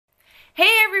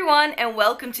everyone and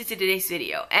welcome to today's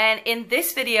video. And in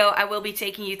this video I will be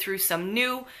taking you through some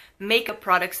new makeup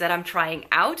products that I'm trying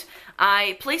out.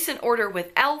 I placed an order with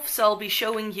e.l.f. so I'll be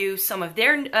showing you some of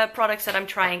their products that I'm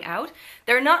trying out.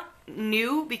 They're not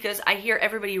new because I hear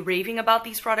everybody raving about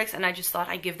these products and I just thought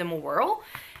I'd give them a whirl.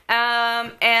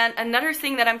 And another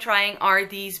thing that I'm trying are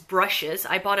these brushes.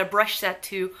 I bought a brush set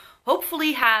to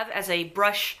hopefully have as a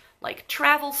brush like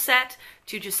travel set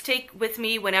to just take with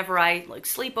me whenever I like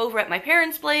sleep over at my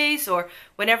parents' place or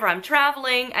whenever I'm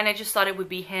traveling, and I just thought it would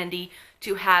be handy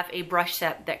to have a brush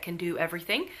set that can do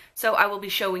everything. So I will be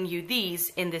showing you these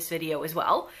in this video as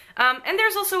well. And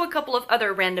there's also a couple of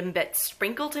other random bits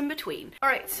sprinkled in between.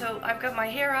 Alright, so I've got my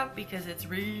hair up because it's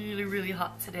really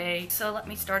hot today. So let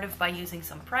me start off by using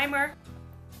some primer.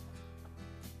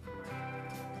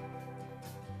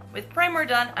 With primer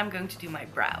done, I'm going to do my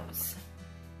brows.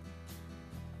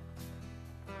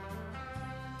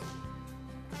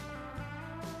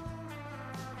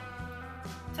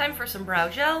 Time for some brow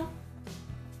gel.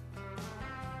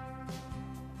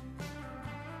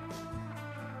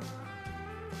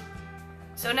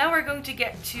 So now we're going to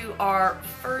get to our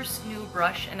first new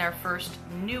brush and our first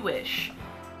newish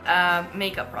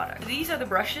makeup product. These are the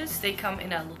brushes. They come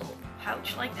in a little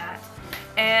pouch like that.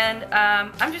 And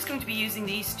I'm just going to be using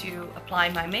these to apply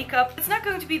my makeup. It's not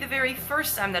going to be the very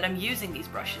first time that I'm using these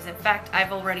brushes. In fact,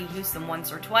 I've already used them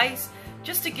once or twice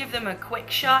just to give them a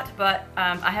quick shot, but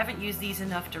I haven't used these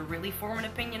enough to really form an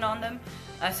opinion on them,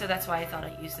 so that's why I thought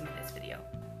I'd use them in this video.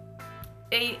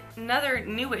 Another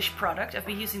newish product, I've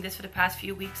been using this for the past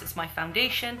few weeks, is my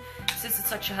foundation. Since it's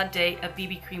such a hot day, a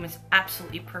BB cream is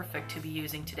absolutely perfect to be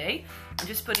using today. I'm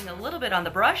just putting a little bit on the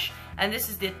brush, and this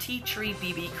is the Tea Tree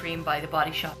BB cream by The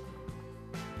Body Shop.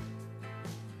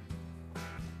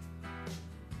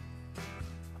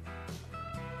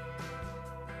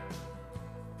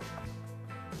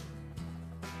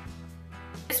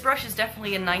 This brush is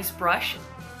definitely a nice brush.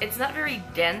 It's not very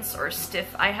dense or stiff,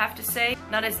 I have to say.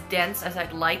 Not as dense as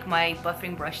I'd like my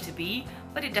buffing brush to be,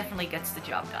 but it definitely gets the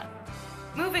job done.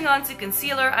 Moving on to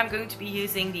concealer, I'm going to be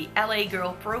using the LA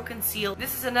Girl Pro Conceal.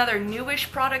 This is another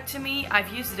newish product to me.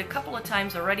 I've used it a couple of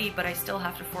times already, but I still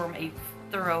have to form a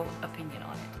thorough opinion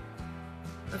on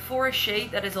it. For a shade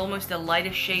that is almost the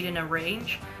lightest shade in a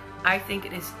range, I think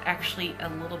it is actually a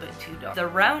little bit too dark. The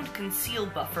round conceal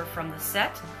buffer from the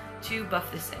set to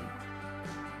buff this in.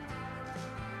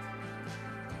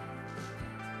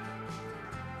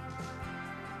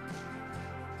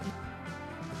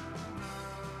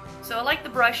 So I like the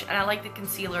brush and I like the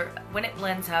concealer. When it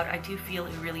blends out, I do feel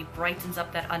it really brightens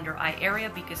up that under eye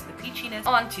area because of the peachiness.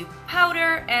 On to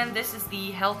powder, and this is the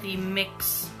Healthy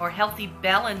Mix or Healthy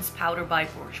Balance powder by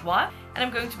Bourjois. And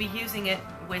I'm going to be using it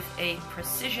with a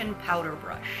precision powder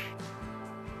brush.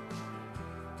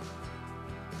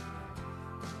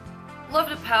 Love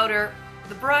the powder.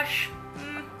 The brush,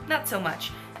 not so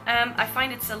much. I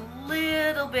find it's a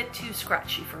little bit too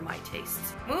scratchy for my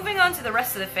tastes. Moving on to the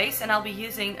rest of the face, and I'll be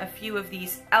using a few of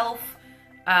these e.l.f.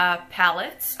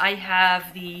 Palettes. I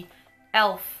have the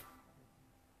e.l.f.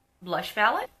 Blush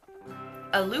Palette,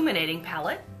 Illuminating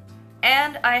Palette,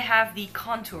 and I have the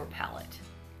Contour Palette.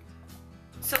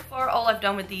 So far all I've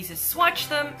done with these is swatch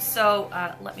them, so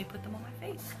let me put them on my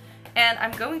face. And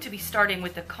I'm going to be starting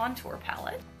with the Contour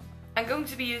Palette. I'm going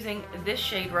to be using this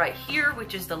shade right here,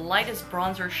 which is the lightest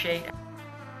bronzer shade.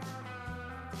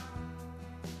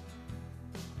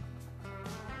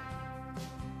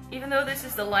 Even though this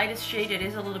is the lightest shade, it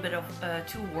is a little bit of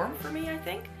too warm for me, I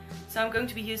think. So I'm going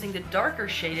to be using the darker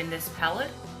shade in this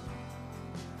palette.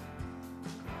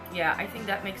 Yeah, I think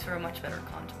that makes for a much better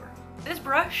contour. This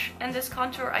brush and this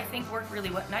contour, I think, work really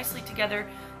nicely together.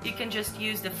 You can just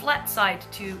use the flat side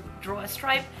to draw a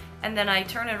stripe, and then I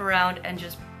turn it around and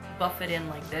just buff it in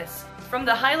like this. From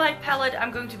the highlight palette, I'm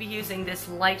going to be using this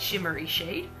light shimmery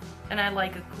shade, and I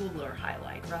like a cooler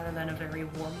highlight rather than a very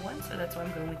warm one, so that's why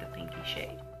I'm going with the pinky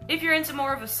shade. If you're into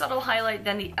more of a subtle highlight,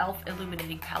 then the e.l.f.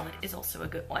 Illuminating palette is also a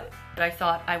good one. But I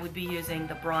thought I would be using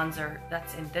the bronzer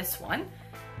that's in this one.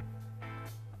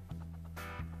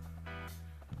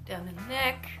 Down the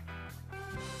neck,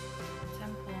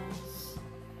 temples.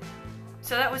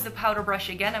 So that was the powder brush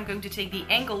again. I'm going to take the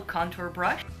angled contour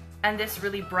brush and this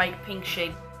really bright pink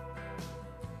shade.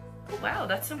 Oh wow,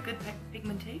 that's some good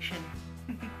pigmentation.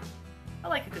 I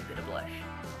like a good bit of blush.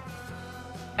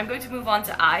 I'm going to move on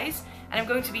to eyes, and I'm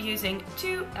going to be using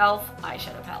two e.l.f.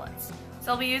 eyeshadow palettes.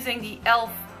 So I'll be using the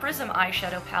e.l.f. Prism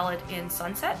eyeshadow palette in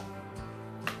Sunset,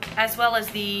 as well as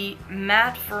the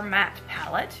Matte for Matte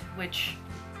palette, which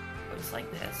looks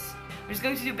like this. I'm just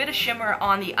going to do a bit of shimmer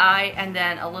on the eye and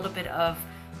then a little bit of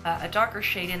a darker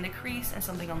shade in the crease and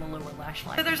something on the lower lash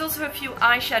line. So there's also a few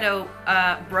eyeshadow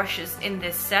brushes in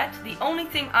this set. The only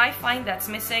thing I find that's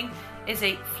missing is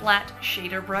a flat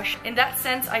shader brush. In that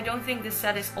sense, I don't think this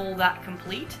set is all that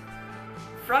complete.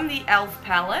 From the e.l.f.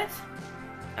 palette,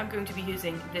 I'm going to be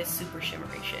using this super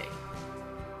shimmery shade.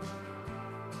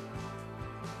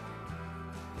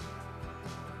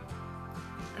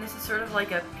 And this is sort of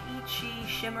like a peachy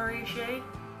shimmery shade.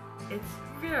 It's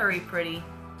very pretty.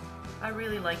 I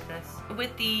really like this.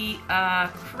 With the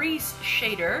crease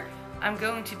shader, I'm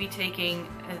going to be taking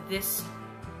this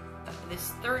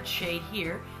third shade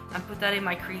here and put that in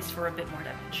my crease for a bit more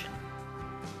dimension.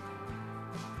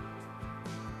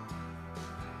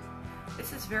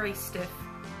 This is very stiff.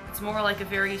 It's more like a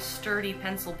very sturdy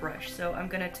pencil brush, so I'm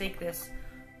gonna take this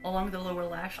along the lower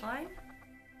lash line,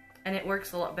 and it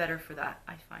works a lot better for that,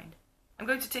 I find. I'm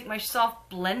going to take my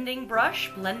soft blender brush,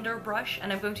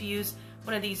 and I'm going to use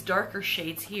one of these darker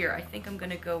shades here. I think I'm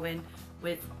gonna go in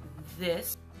with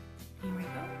this. Here we go.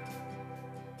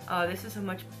 Oh, this is a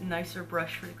much nicer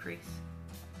brush for the crease.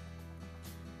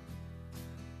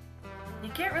 You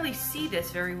can't really see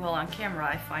this very well on camera,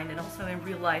 I find, and also in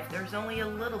real life there's only a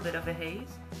little bit of a haze,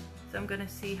 so I'm gonna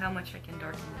see how much I can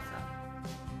darken this up.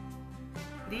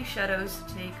 These shadows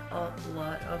take a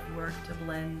lot of work to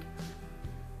blend.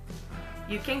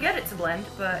 You can get it to blend,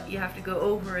 but you have to go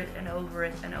over it and over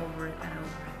it and over it and over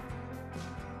it.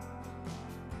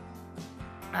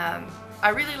 I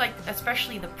really like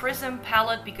especially the Prism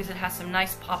palette because it has some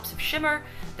nice pops of shimmer.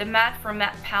 The matte from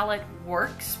Matte palette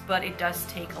works, but it does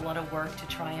take a lot of work to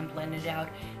try and blend it out.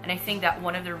 And I think that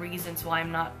one of the reasons why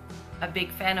I'm not a big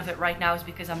fan of it right now is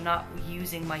because I'm not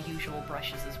using my usual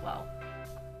brushes as well.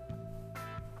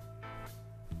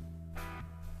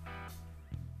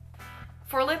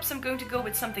 For lips, I'm going to go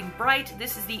with something bright.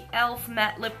 This is the e.l.f.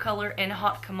 matte lip color in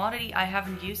Hot Commodity. I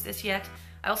haven't used this yet.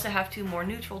 I also have two more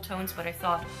neutral tones, but I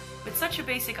thought with such a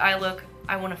basic eye look,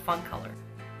 I want a fun color.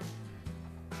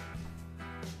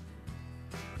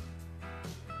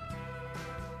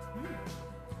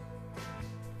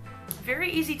 Very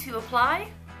easy to apply,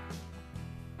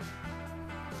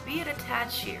 be it a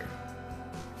tad sheer.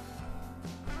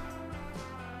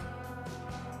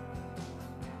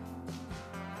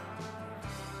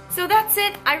 So that's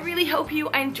it. I really hope you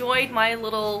enjoyed my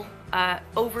little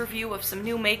overview of some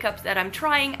new makeup that I'm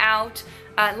trying out.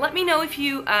 Let me know if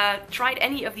you tried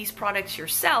any of these products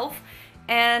yourself.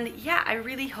 And yeah, I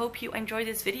really hope you enjoyed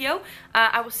this video.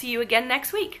 I will see you again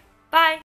next week. Bye!